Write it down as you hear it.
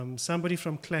Somebody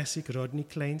from Classic, Rodney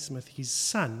Kleinsmith, his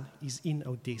son is in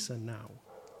Odessa now.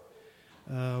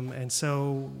 And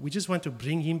so we just want to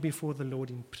bring him before the Lord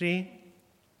in prayer.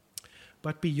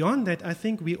 But beyond that, I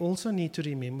think we also need to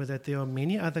remember that there are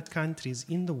many other countries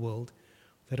in the world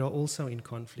that are also in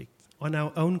conflict. On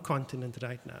our own continent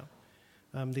right now,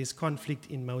 there's conflict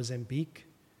in Mozambique,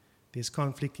 there's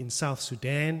conflict in South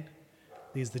Sudan,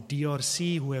 there's the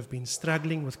DRC who have been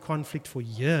struggling with conflict for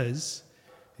years.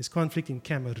 There's conflict in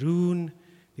Cameroon.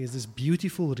 There's this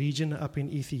beautiful region up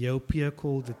in Ethiopia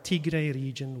called the Tigray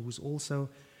region, who's also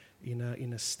in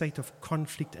a state of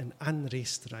conflict and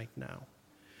unrest right now.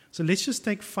 So let's just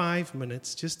take 5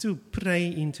 minutes just to pray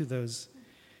into those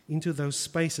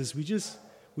spaces. We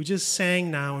just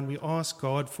sang now, and we ask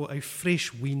God for a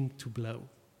fresh wind to blow,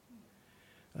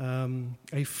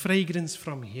 a fragrance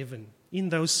from heaven. In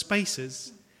those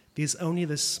spaces, there's only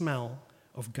the smell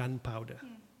of gunpowder.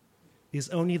 There's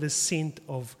only the scent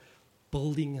of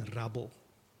building rubble.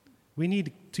 We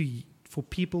need for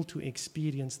people to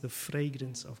experience the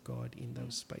fragrance of God in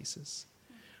those spaces.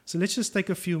 So let's just take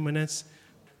a few minutes,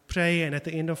 pray, and at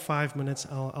the end of 5 minutes,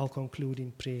 I'll conclude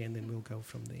in prayer, and then we'll go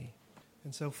from there.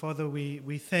 And so, Father,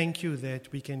 we thank you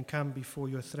that we can come before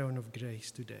your throne of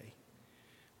grace today.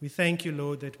 We thank you,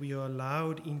 Lord, that we are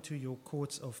allowed into your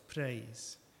courts of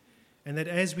praise, and that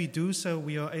as we do so,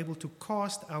 we are able to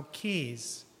cast our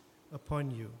cares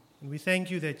upon you. And we thank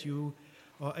you that you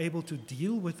are able to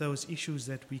deal with those issues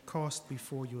that we cast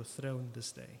before your throne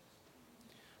this day.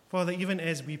 Father, even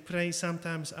as we pray,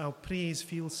 sometimes our prayers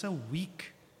feel so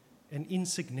weak and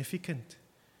insignificant,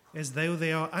 as though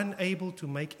they are unable to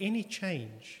make any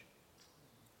change,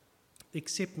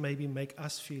 except maybe make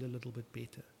us feel a little bit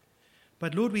better.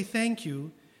 But Lord, we thank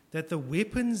you that the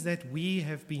weapons that we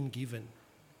have been given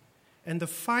and the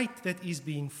fight that is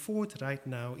being fought right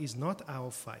now is not our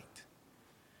fight.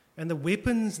 And the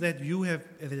weapons that you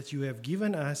have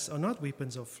given us are not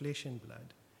weapons of flesh and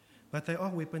blood, but they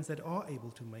are weapons that are able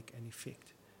to make an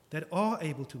effect, that are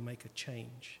able to make a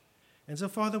change. And so,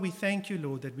 Father, we thank you,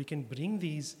 Lord, that we can bring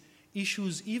these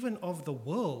issues, even of the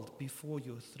world, before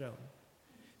your throne.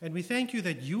 And we thank you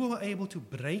that you are able to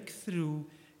break through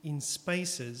in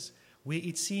spaces where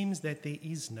it seems that there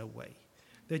is no way.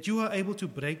 That you are able to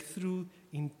break through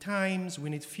in times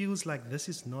when it feels like this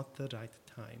is not the right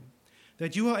time.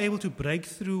 That you are able to break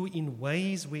through in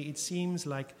ways where it seems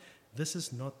like this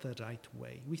is not the right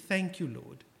way. We thank you,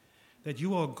 Lord, that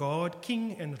you are God,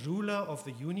 King and ruler of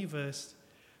the universe,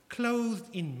 clothed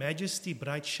in majesty,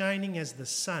 bright shining as the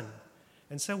sun.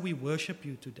 And so we worship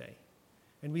you today.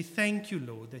 And we thank you,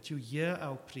 Lord, that you hear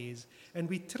our prayers. And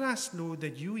we trust, Lord,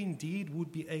 that you indeed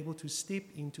would be able to step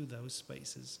into those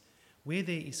spaces where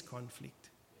there is conflict,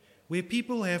 where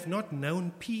people have not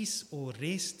known peace or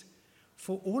rest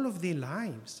for all of their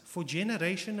lives, for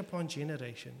generation upon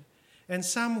generation. And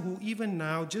some who even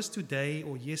now, just today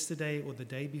or yesterday or the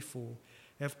day before,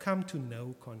 have come to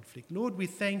know conflict. Lord, we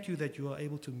thank you that you are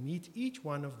able to meet each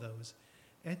one of those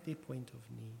at their point of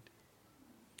need.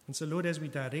 And so, Lord, as we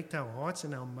direct our hearts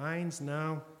and our minds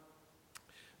now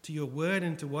to your word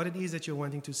and to what it is that you're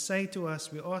wanting to say to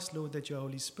us, we ask, Lord, that your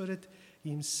Holy Spirit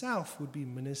himself would be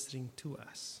ministering to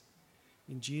us.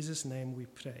 In Jesus' name we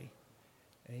pray.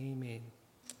 Amen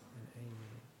and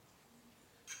amen.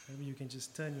 Maybe you can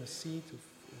just turn your seat or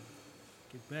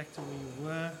get back to where you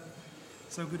were.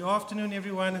 So good afternoon,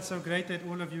 everyone. It's so great that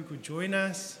all of you could join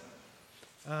us.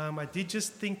 I did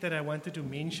just think that I wanted to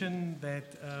mention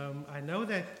that I know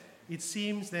that it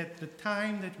seems that the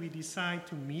time that we decide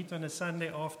to meet on a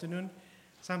Sunday afternoon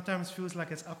sometimes feels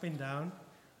like it's up and down,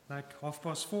 like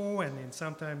 4:30, and then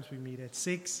sometimes we meet at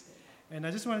 6. And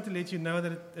I just wanted to let you know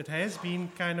that it has been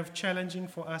kind of challenging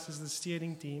for us as the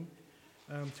steering team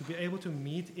to be able to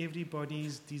meet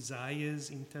everybody's desires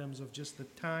in terms of just the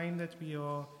time that we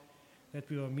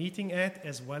are meeting at,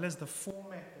 as well as the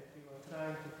format that we are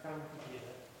trying to come together.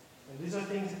 And these are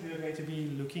things that we are going to be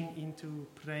looking into,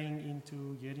 praying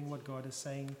into, hearing what God is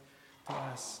saying to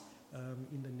us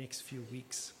in the next few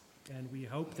weeks. And we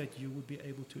hope that you would be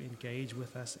able to engage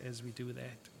with us as we do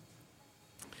that.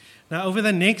 Now, over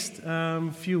the next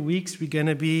few weeks, we're going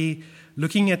to be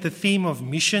looking at the theme of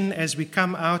mission as we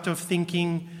come out of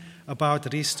thinking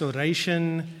about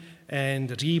restoration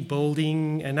and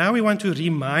rebuilding. And now we want to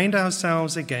remind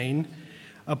ourselves again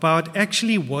about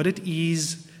actually what it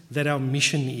is that our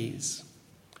mission is.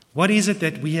 What is it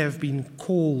that we have been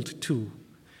called to?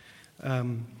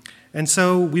 And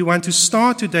so we want to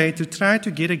start today to try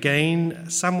to get again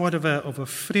somewhat of a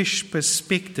fresh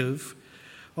perspective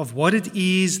of what it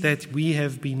is that we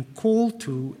have been called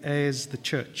to as the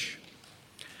church.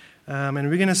 And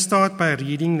we're going to start by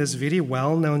reading this very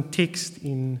well-known text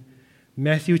in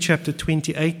Matthew chapter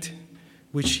 28,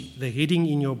 which the heading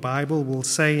in your Bible will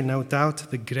say, no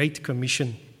doubt, the Great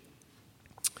Commission.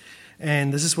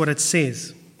 And this is what it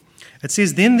says. It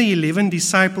says, "Then the 11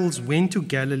 disciples went to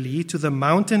Galilee, to the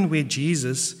mountain where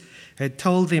Jesus had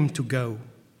told them to go.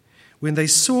 When they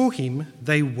saw him,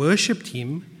 they worshipped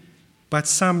him, but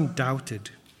some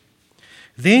doubted.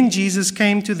 Then Jesus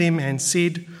came to them and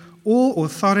said, 'All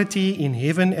authority in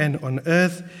heaven and on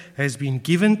earth has been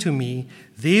given to me.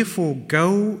 Therefore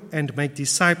go and make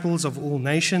disciples of all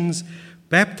nations,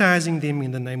 baptizing them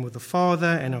in the name of the Father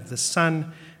and of the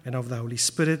Son and of the Holy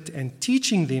Spirit, and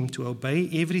teaching them to obey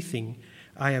everything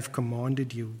I have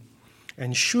commanded you.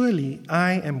 And surely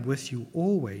I am with you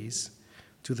always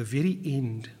to the very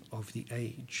end of the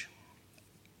age.'"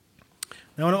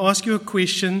 Now I want to ask you a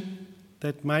question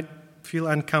that might feel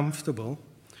uncomfortable.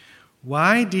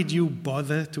 Why did you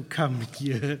bother to come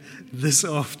here this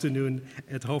afternoon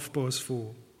at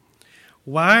 4:30?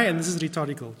 Why? And this is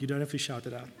rhetorical. You don't have to shout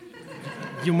it out.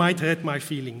 You might hurt my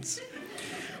feelings.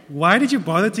 Why did you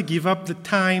bother to give up the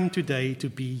time today to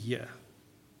be here?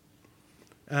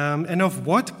 And of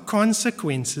what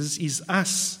consequences is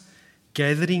us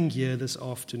gathering here this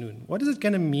afternoon? What is it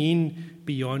going to mean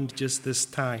beyond just this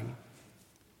time?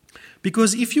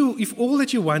 Because if all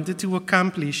that you wanted to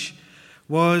accomplish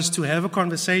was to have a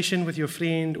conversation with your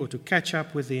friend or to catch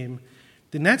up with them,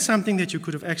 then that's something that you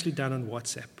could have actually done on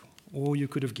WhatsApp, or you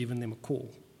could have given them a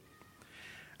call.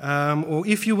 Or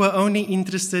if you were only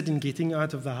interested in getting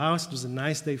out of the house, it was a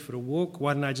nice day for a walk,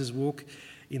 why don't I just walk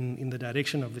in the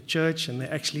direction of the church? And they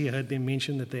actually heard them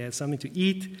mention that they had something to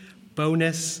eat.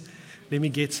 Bonus, let me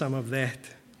get some of that.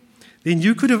 Then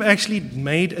you could have actually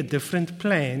made a different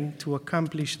plan to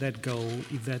accomplish that goal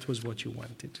if that was what you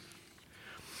wanted.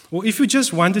 Or if you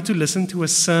just wanted to listen to a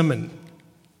sermon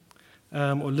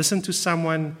or listen to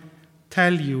someone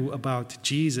tell you about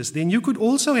Jesus, then you could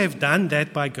also have done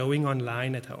that by going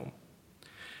online at home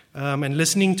and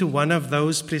listening to one of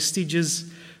those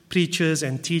prestigious preachers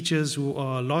and teachers who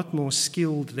are a lot more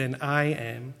skilled than I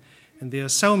am. And there are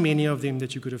so many of them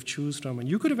that you could have chosen from. And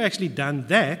you could have actually done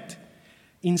that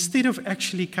instead of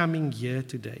actually coming here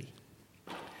today.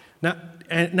 Now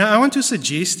I want to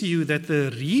suggest to you that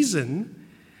the reason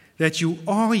that you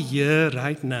are here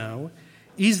right now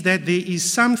is that there is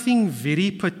something very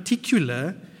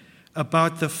particular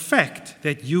about the fact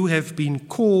that you have been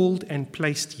called and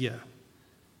placed here.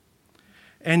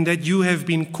 And that you have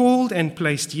been called and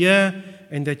placed here,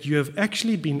 and that you have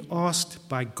actually been asked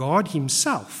by God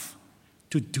Himself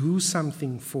to do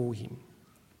something for Him.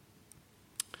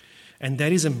 And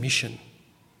that is a mission.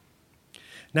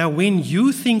 Now, when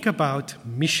you think about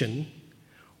mission,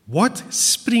 what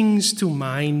springs to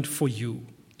mind for you?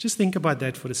 Just think about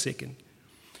that for a second.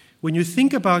 When you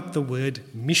think about the word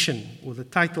mission or the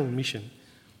title mission,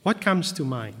 what comes to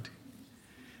mind?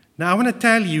 Now, I want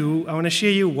to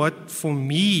share you what for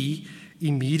me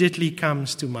immediately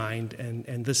comes to mind,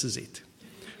 and this is it.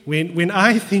 When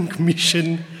I think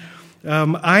mission,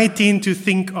 I tend to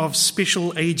think of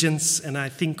special agents, and I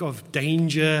think of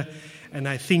danger, and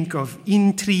I think of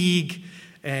intrigue,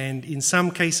 and in some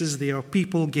cases there are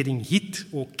people getting hit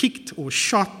or kicked or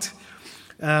shot.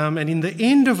 And in the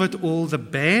end of it all, the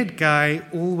bad guy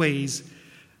always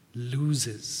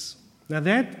loses. Now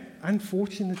that,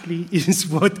 unfortunately, is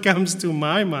what comes to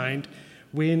my mind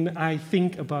when I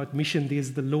think about mission.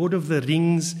 There's the Lord of the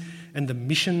Rings and the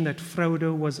mission that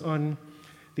Frodo was on.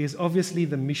 There's obviously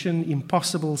the Mission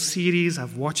Impossible series.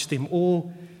 I've watched them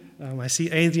all. I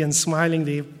see Adrian smiling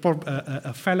there,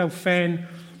 a fellow fan.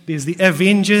 There's the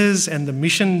Avengers and the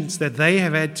missions that they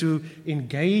have had to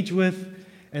engage with.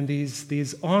 And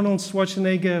there's Arnold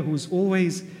Schwarzenegger, who's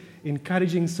always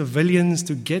encouraging civilians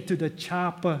to get to the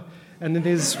chopper. And then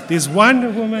there's Wonder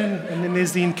Woman, and then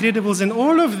there's the Incredibles. And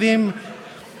all of them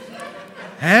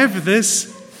have this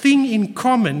thing in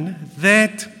common,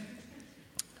 that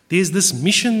there's this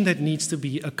mission that needs to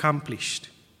be accomplished.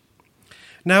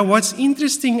 Now, what's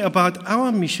interesting about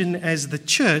our mission as the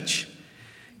church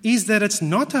is that it's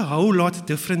not a whole lot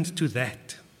different to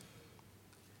that.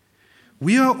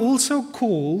 We are also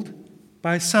called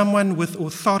by someone with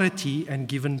authority and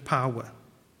given power.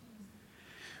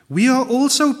 We are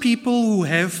also people who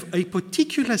have a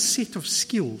particular set of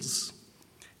skills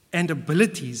and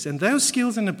abilities, and those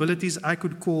skills and abilities I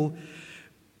could call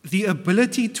the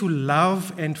ability to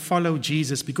love and follow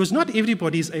Jesus, because not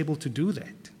everybody is able to do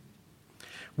that.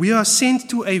 We are sent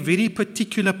to a very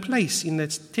particular place in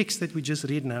that text that we just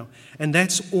read now, and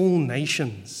that's all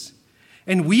nations.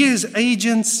 And we as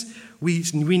agents, We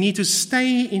need to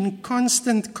stay in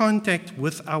constant contact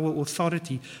with our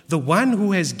authority, the one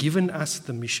who has given us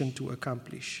the mission to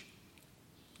accomplish.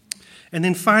 And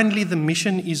then finally, the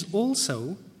mission is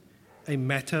also a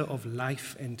matter of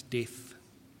life and death.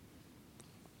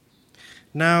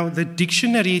 Now, the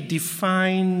dictionary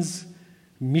defines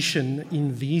mission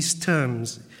in these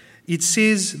terms. It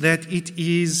says that it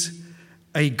is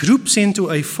a group sent to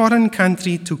a foreign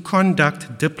country to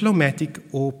conduct diplomatic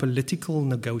or political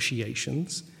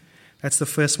negotiations. That's the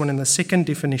first one. And the second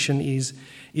definition is,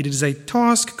 it is a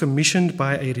task commissioned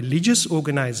by a religious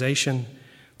organization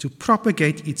to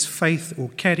propagate its faith or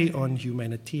carry on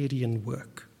humanitarian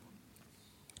work.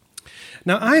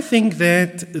 Now, I think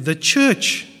that the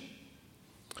church,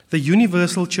 the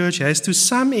universal church, has to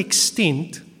some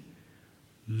extent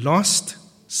lost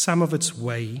some of its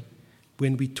way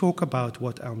when we talk about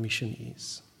what our mission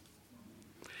is.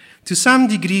 To some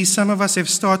degree, some of us have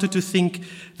started to think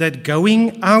that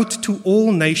going out to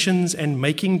all nations and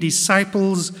making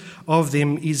disciples of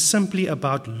them is simply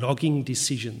about logging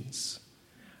decisions,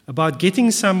 about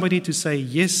getting somebody to say,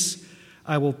 yes,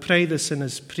 I will pray the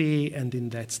sinner's prayer, and then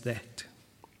that's that.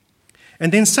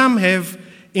 And then some have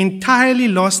entirely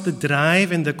lost the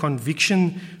drive and the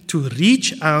conviction to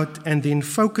reach out and then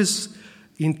focus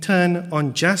in turn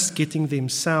on just getting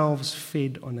themselves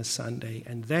fed on a Sunday,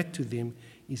 and that to them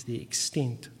is the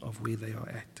extent of where they are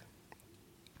at.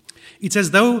 It's as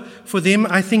though for them,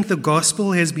 I think the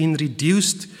gospel has been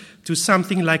reduced to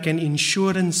something like an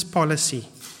insurance policy.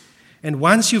 And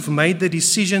once you've made the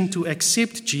decision to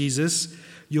accept Jesus,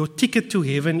 your ticket to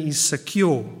heaven is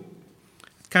secure.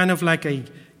 Kind of like a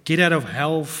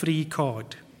get-out-of-hell-free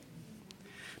card.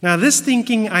 Now, this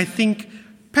thinking, I think,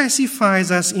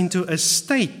 pacifies us into a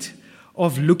state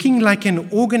of looking like an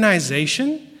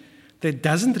organization that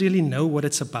doesn't really know what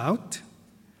it's about,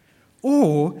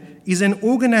 or is an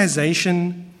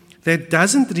organization that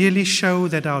doesn't really show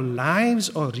that our lives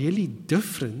are really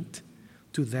different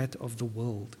to that of the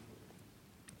world.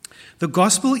 The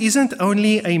gospel isn't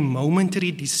only a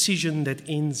momentary decision that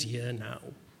ends here now.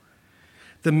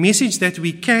 The message that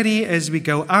we carry as we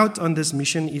go out on this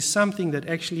mission is something that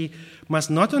actually must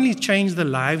not only change the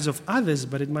lives of others,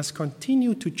 but it must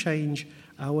continue to change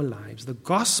our lives. The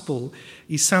gospel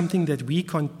is something that we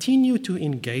continue to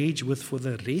engage with for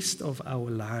the rest of our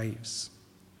lives.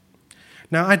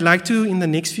 Now, I'd like to, in the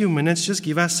next few minutes, just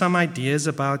give us some ideas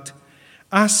about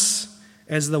us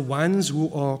as the ones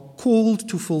who are called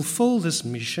to fulfill this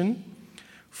mission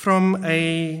from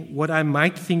what I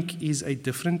might think is a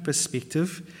different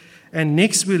perspective. And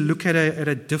next we'll look at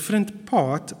a different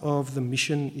part of the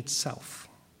mission itself.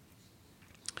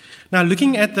 Now,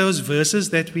 looking at those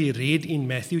verses that we read in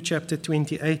Matthew chapter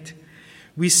 28,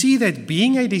 we see that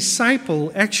being a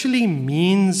disciple actually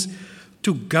means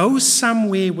to go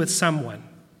somewhere with someone,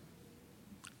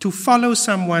 to follow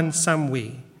someone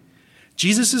somewhere.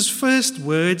 Jesus' first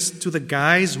words to the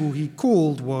guys who he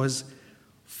called was,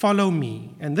 "Follow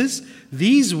me." And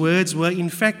these words were in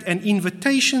fact an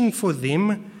invitation for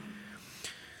them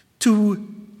to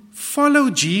follow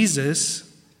Jesus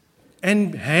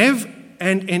and have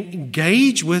and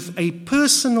engage with a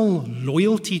personal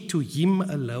loyalty to him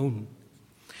alone.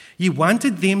 He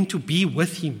wanted them to be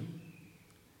with him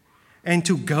and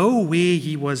to go where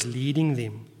he was leading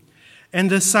them. And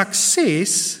the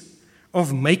success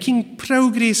of making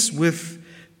progress with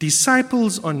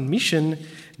disciples on mission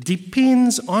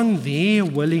depends on their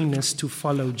willingness to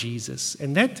follow Jesus.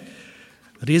 And that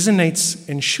resonates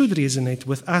and should resonate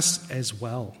with us as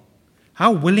well.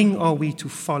 How willing are we to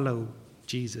follow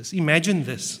Jesus? Imagine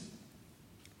this.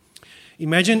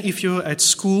 Imagine if you're at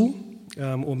school,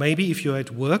 or maybe if you're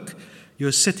at work,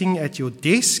 you're sitting at your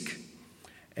desk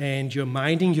and you're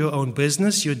minding your own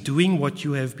business, you're doing what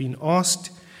you have been asked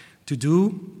to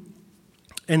do,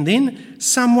 and then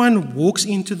someone walks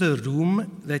into the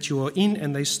room that you are in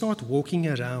and they start walking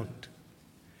around.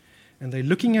 And they're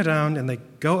looking around and they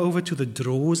go over to the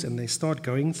drawers and they start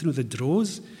going through the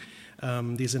drawers.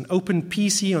 There's an open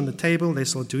PC on the table. They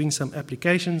start doing some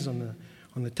applications on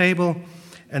the table.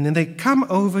 And then they come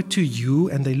over to you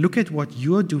and they look at what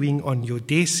you're doing on your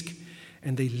desk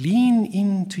and they lean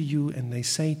into you and they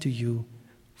say to you,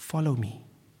 "Follow me."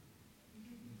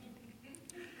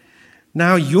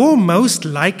 Now, your most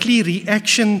likely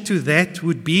reaction to that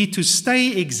would be to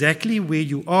stay exactly where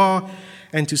you are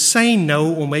and to say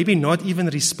no, or maybe not even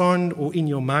respond, or in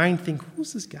your mind think,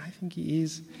 "Who's this guy think he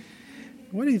is?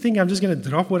 What do you think? I'm just going to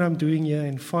drop what I'm doing here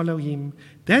and follow him?"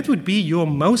 That would be your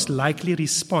most likely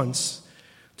response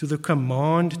to the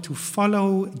command to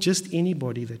follow just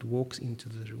anybody that walks into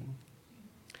the room.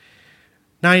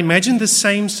 Now, imagine the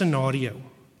same scenario.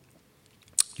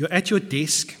 You're at your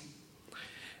desk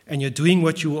and you're doing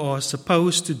what you are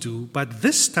supposed to do, but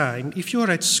this time, if you're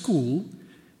at school,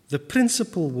 the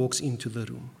principal walks into the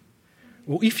room.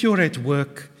 Or if you're at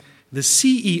work, the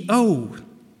CEO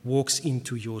walks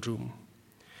into your room.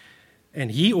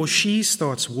 And he or she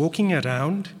starts walking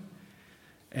around,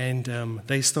 and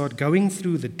they start going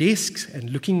through the desks and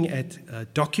looking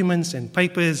at documents and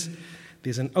papers.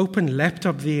 There's an open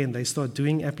laptop there, and they start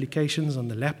doing applications on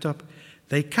the laptop.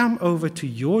 They come over to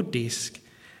your desk,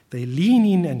 they lean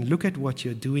in and look at what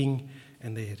you're doing,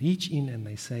 and they reach in and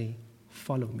they say,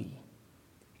 "Follow me."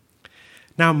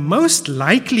 Now, most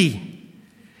likely,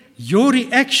 your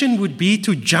reaction would be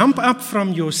to jump up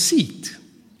from your seat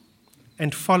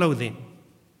and follow them.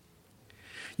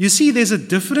 You see, there's a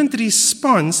different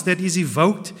response that is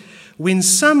evoked when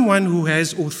someone who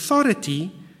has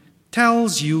authority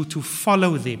tells you to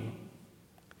follow them.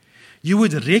 You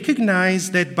would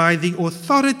recognize that by the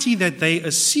authority that they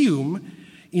assume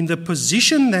in the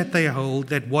position that they hold,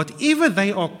 that whatever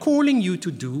they are calling you to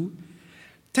do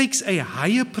takes a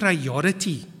higher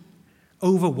priority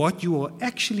over what you are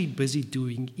actually busy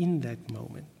doing in that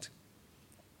moment.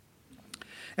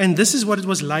 And this is what it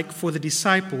was like for the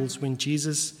disciples when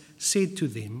Jesus said to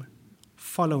them,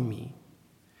 "Follow me."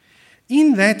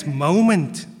 In that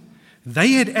moment,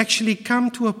 they had actually come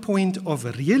to a point of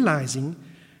realizing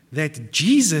that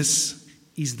Jesus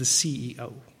is the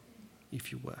CEO,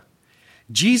 if you were.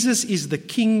 Jesus is the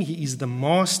king, he is the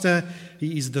master,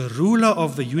 he is the ruler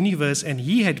of the universe, and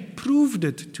he had proved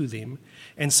it to them.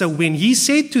 And so when he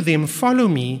said to them, "Follow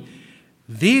me,"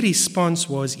 their response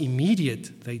was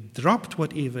immediate. They dropped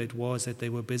whatever it was that they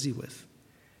were busy with,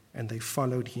 and they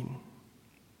followed him.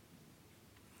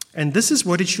 And this is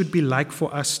what it should be like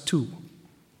for us too.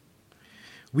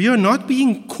 We are not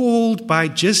being called by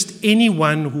just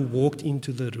anyone who walked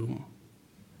into the room.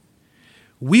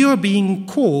 We are being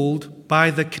called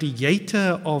by the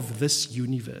creator of this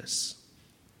universe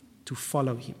to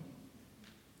follow him.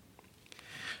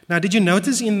 Now, did you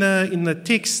notice in the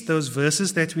text, those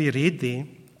verses that we read there,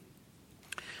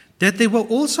 that there were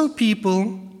also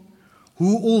people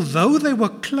who, although they were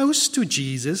close to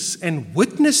Jesus and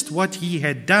witnessed what he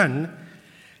had done,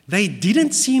 they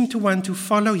didn't seem to want to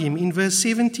follow him. In verse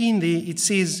 17 there, it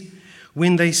says,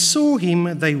 "When they saw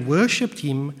him, they worshipped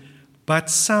him, but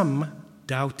some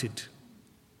doubted."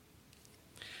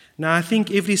 Now, I think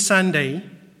every Sunday,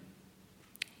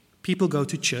 people go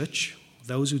to church.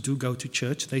 Those who do go to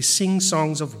church, they sing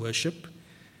songs of worship.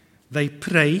 They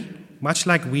pray, much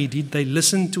like we did. They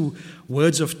listen to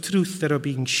words of truth that are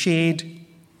being shared.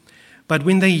 But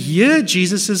when they hear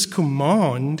Jesus'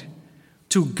 command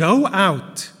to go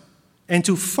out and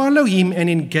to follow him and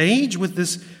engage with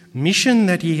this mission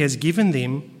that he has given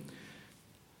them,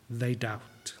 they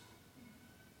doubt.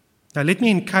 Now, let me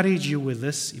encourage you with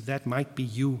this, if that might be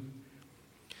you.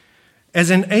 As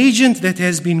an agent that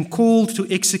has been called to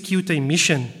execute a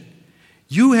mission,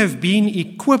 you have been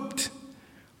equipped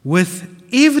with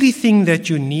everything that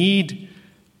you need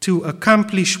to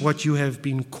accomplish what you have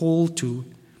been called to,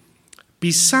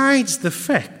 besides the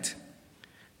fact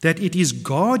that it is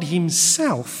God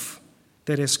himself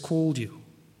that has called you.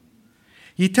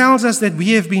 He tells us that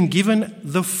we have been given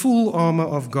the full armor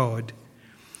of God.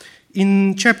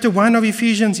 In chapter 1 of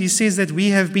Ephesians, he says that we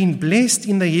have been blessed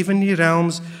in the heavenly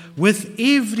realms with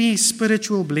every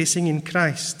spiritual blessing in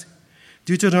Christ.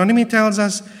 Deuteronomy tells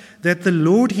us that the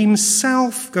Lord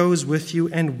himself goes with you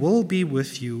and will be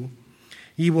with you.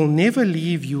 He will never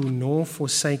leave you nor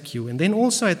forsake you. And then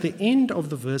also at the end of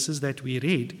the verses that we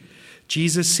read,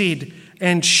 Jesus said,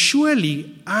 "And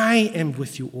surely I am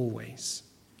with you always,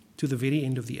 to the very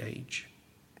end of the age."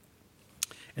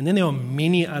 And then there are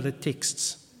many other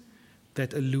texts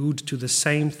that allude to the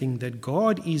same thing, that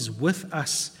God is with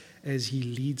us as he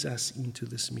leads us into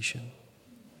this mission.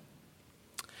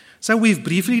 So we've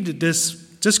briefly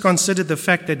just considered the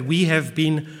fact that we have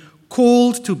been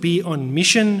called to be on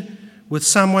mission with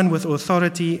someone with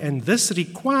authority, and this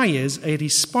requires a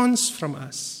response from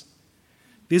us.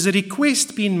 There's a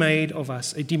request being made of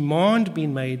us, a demand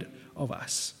being made of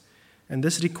us, and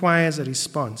this requires a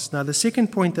response. Now, the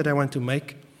second point that I want to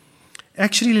make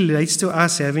actually relates to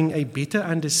us having a better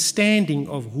understanding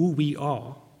of who we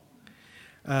are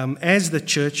as the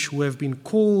church who have been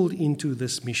called into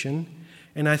this mission.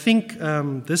 And I think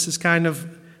this is kind of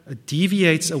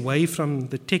deviates away from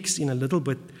the text in a little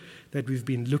bit that we've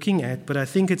been looking at, but I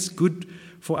think it's good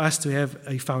for us to have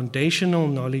a foundational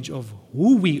knowledge of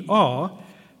who we are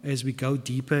as we go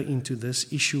deeper into this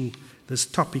issue, this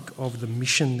topic of the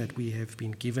mission that we have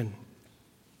been given.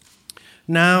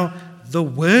 Now, the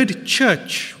word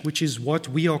church, which is what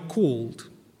we are called,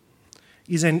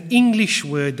 is an English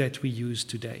word that we use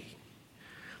today.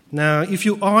 Now, if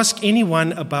you ask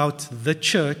anyone about the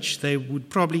church, they would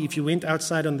probably, if you went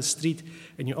outside on the street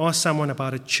and you asked someone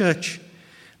about a church,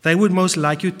 they would most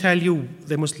likely tell you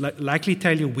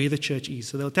where the church is.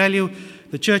 So they'll tell you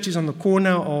the church is on the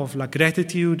corner of La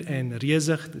Gratitude and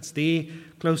Reezicht. It's there,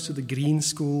 close to the Green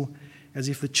School, as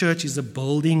if the church is a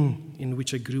building in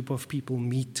which a group of people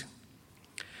meet.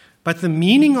 But the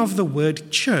meaning of the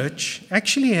word church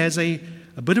actually has a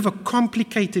bit of a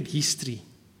complicated history.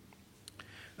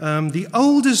 The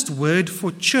oldest word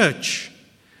for church,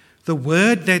 the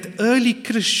word that early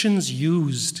Christians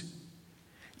used,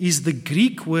 is the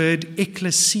Greek word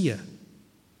ekklesia.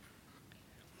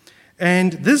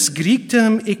 And this Greek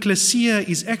term ekklesia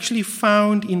is actually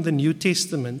found in the New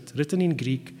Testament, written in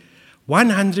Greek,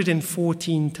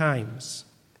 114 times.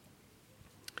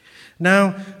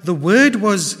 Now, the word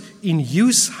was in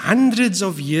use hundreds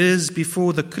of years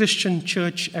before the Christian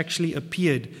church actually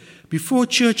appeared. Before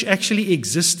church actually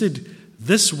existed,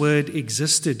 this word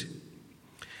existed.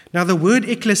 Now, the word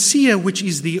ekklesia, which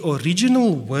is the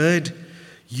original word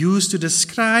used to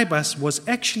describe us, was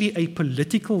actually a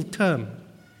political term.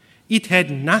 It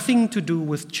had nothing to do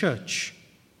with church.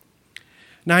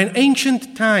 Now, in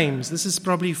ancient times, this is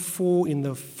probably in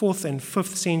the 4th and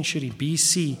 5th century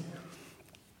BC,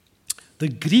 the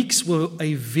Greeks were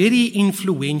a very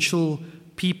influential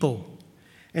people,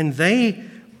 and they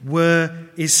were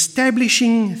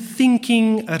establishing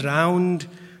thinking around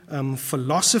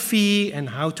philosophy and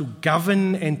how to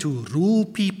govern and to rule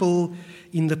people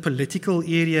in the political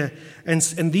area.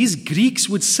 And these Greeks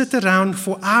would sit around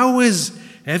for hours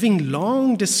having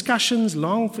long discussions,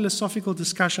 long philosophical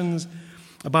discussions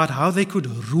about how they could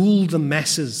rule the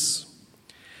masses.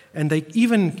 And they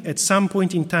even, at some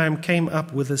point in time, came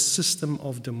up with a system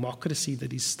of democracy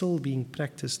that is still being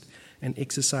practiced and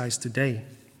exercised today.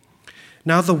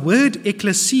 Now, the word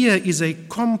ekklesia is a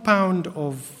compound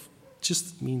of,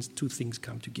 just means two things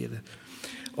come together,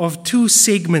 of two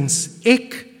segments.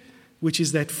 Ek, which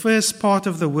is that first part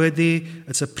of the word there,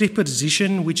 it's a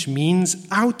preposition which means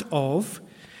out of.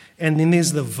 And then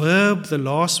there's the verb, the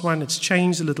last one, it's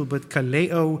changed a little bit,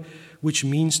 kaleo, which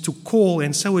means to call.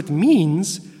 And so it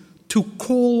means to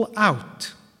call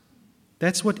out.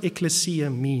 That's what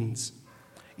ekklesia means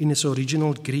in its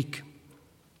original Greek.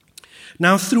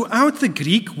 Now, throughout the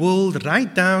Greek world,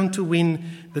 right down to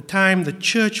when the time the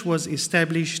church was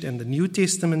established and the New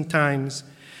Testament times,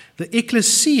 the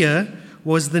ekklesia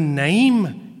was the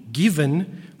name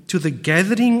given to the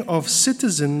gathering of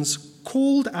citizens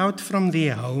called out from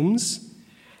their homes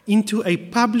into a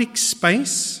public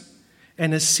space,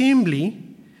 an assembly,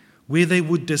 where they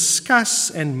would discuss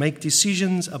and make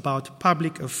decisions about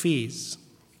public affairs.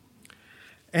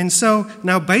 And so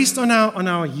now, based on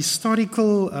our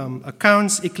historical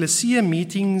accounts, ecclesia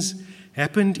meetings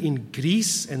happened in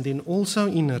Greece and then also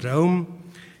in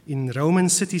Rome, in Roman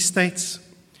city-states.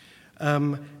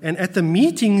 And at the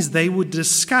meetings, they would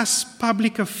discuss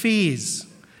public affairs,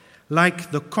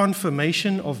 like the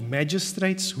confirmation of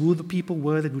magistrates, who the people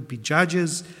were that would be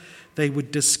judges. They would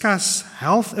discuss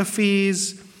health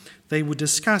affairs. They would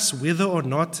discuss whether or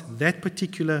not that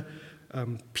particular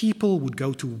people would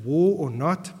go to war or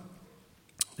not.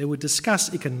 They would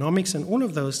discuss economics and all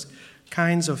of those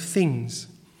kinds of things.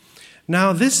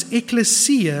 Now, this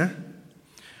ecclesia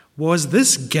was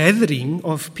this gathering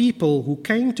of people who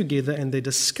came together and they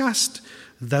discussed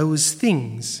those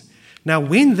things. Now,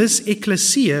 when this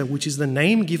ecclesia, which is the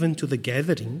name given to the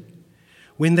gathering,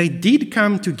 when they did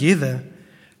come together,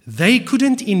 they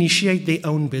couldn't initiate their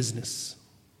own business.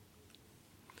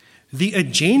 The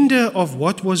agenda of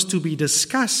what was to be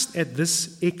discussed at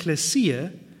this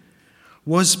ecclesia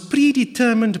was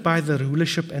predetermined by the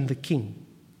rulership and the king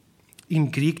in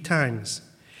Greek times.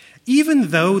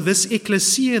 Even though this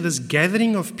ecclesia, this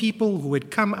gathering of people who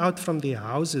had come out from their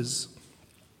houses,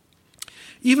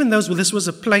 even though this was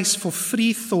a place for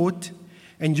free thought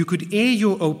and you could air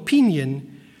your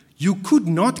opinion, you could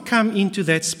not come into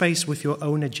that space with your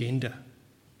own agenda.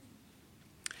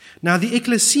 Now, the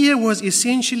ecclesia was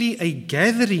essentially a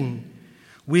gathering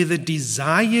where the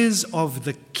desires of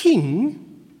the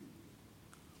king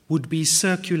would be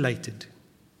circulated.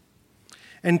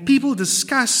 And people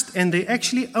discussed, and they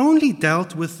actually only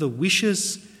dealt with the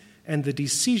wishes and the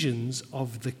decisions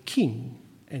of the king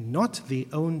and not their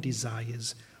own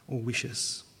desires or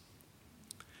wishes.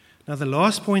 Now, the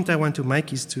last point I want to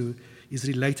make is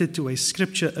related to a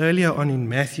scripture earlier on in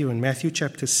Matthew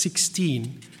chapter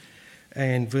 16,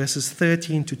 and verses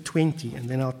 13 to 20, and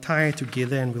then I'll tie it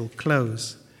together and we'll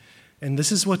close. And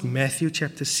this is what Matthew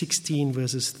chapter 16,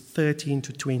 verses 13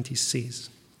 to 20 says.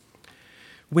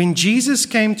 When Jesus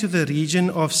came to the region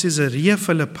of Caesarea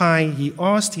Philippi, he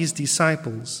asked his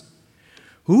disciples,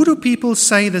 "Who do people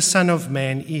say the Son of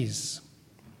Man is?"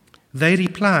 They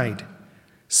replied,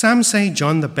 "Some say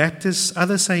John the Baptist,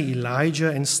 others say Elijah,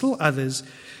 and still others,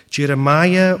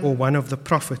 Jeremiah or one of the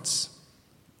prophets."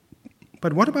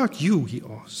 "But what about you?" he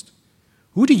asked.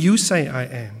 "Who do you say I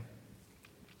am?"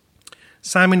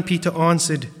 Simon Peter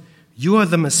answered, "You are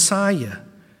the Messiah,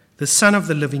 the Son of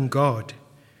the living God."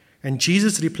 And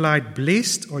Jesus replied,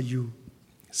 "Blessed are you,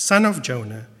 son of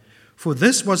Jonah, for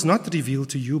this was not revealed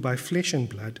to you by flesh and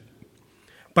blood,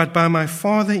 but by my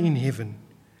Father in heaven.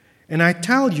 And I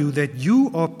tell you that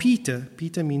you are Peter."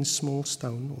 Peter means small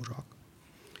stone or rock.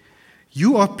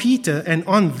 "You are Peter, and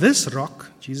on this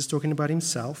rock," Jesus talking about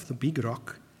himself, the big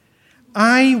rock,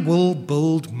 "I will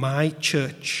build my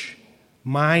church,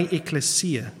 my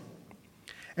ecclesia,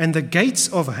 and the gates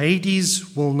of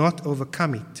Hades will not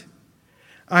overcome it.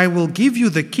 I will give you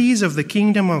the keys of the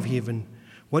kingdom of heaven.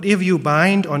 Whatever you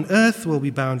bind on earth will be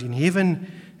bound in heaven,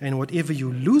 and whatever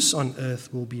you loose on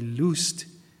earth will be loosed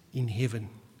in heaven."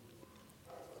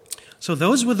 So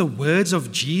those were the words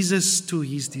of Jesus to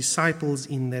his disciples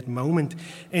in that moment.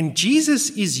 And Jesus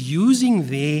is using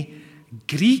their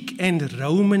Greek and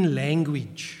Roman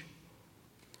language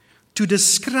to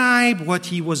describe what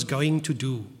he was going to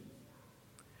do.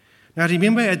 Now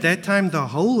remember, at that time, the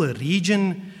whole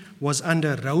region was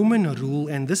under Roman rule,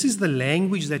 and this is the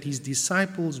language that his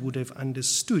disciples would have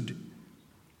understood.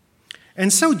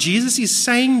 And so Jesus is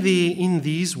saying there in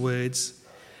these words,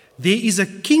 there is a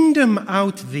kingdom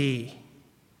out there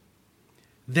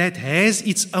that has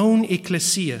its own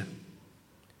ecclesia.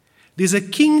 There's a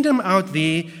kingdom out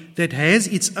there that has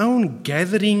its own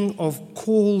gathering of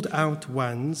called out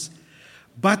ones,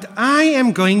 but I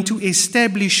am going to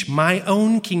establish my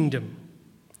own kingdom.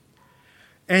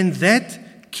 And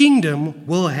that kingdom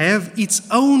will have its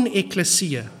own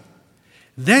ecclesia.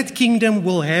 That kingdom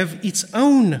will have its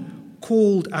own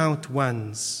called out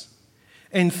ones.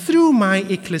 And through my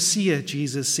ecclesia,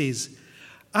 Jesus says,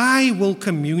 I will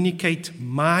communicate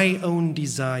my own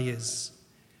desires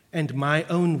and my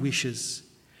own wishes.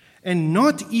 And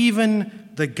not even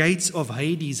the gates of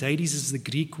Hades. Hades is the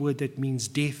Greek word that means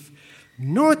death.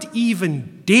 Not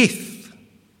even death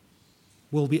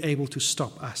will be able to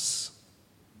stop us.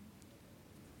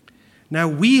 Now,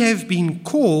 we have been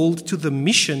called to the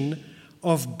mission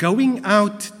of going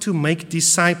out to make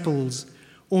disciples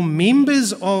or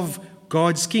members of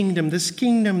God's kingdom, this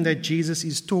kingdom that Jesus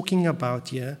is talking about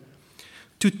here,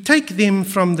 to take them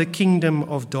from the kingdom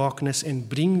of darkness and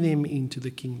bring them into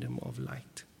the kingdom of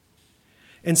light.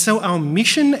 And so our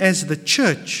mission as the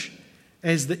church,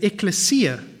 as the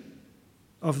ecclesia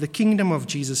of the kingdom of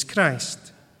Jesus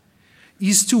Christ,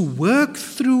 is to work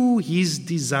through his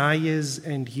desires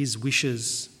and his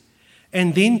wishes,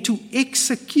 and then to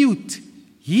execute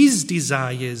his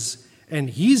desires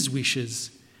and his wishes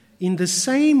in the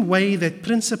same way that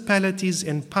principalities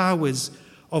and powers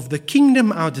of the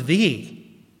kingdom out there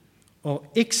are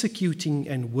executing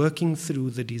and working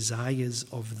through the desires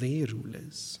of their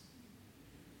rulers.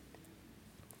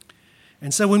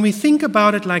 And so when we think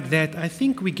about it like that, I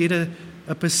think we get a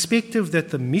perspective that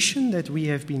the mission that we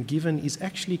have been given is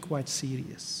actually quite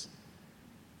serious.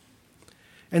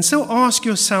 And so ask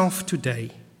yourself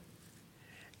today,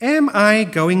 am I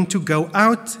going to go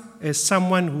out as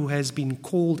someone who has been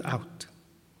called out?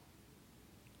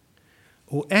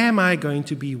 Or am I going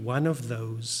to be one of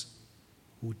those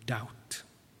who doubt?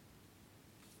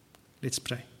 Let's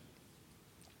pray.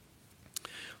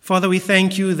 Father, we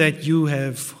thank you that you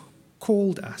have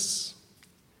called us.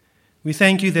 We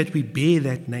thank you that we bear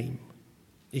that name,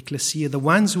 Ecclesia, the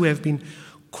ones who have been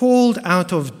called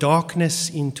out of darkness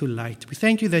into light. We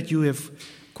thank you that you have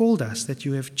called us, that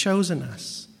you have chosen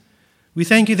us. We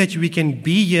thank you that we can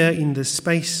be here in this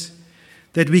space,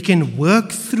 that we can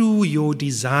work through your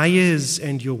desires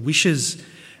and your wishes,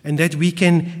 and that we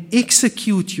can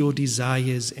execute your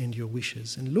desires and your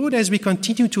wishes. And Lord, as we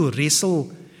continue to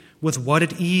wrestle with what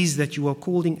it is that you are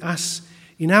calling us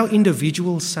in our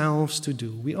individual selves to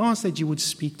do, we ask that you would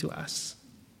speak to us,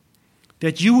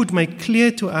 that you would make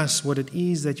clear to us what it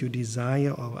is that you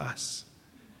desire of us.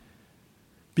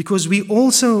 Because we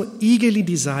also eagerly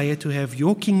desire to have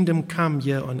your kingdom come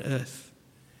here on earth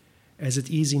as it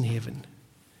is in heaven.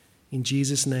 In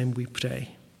Jesus' name we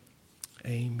pray.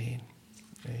 Amen.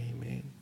 Amen.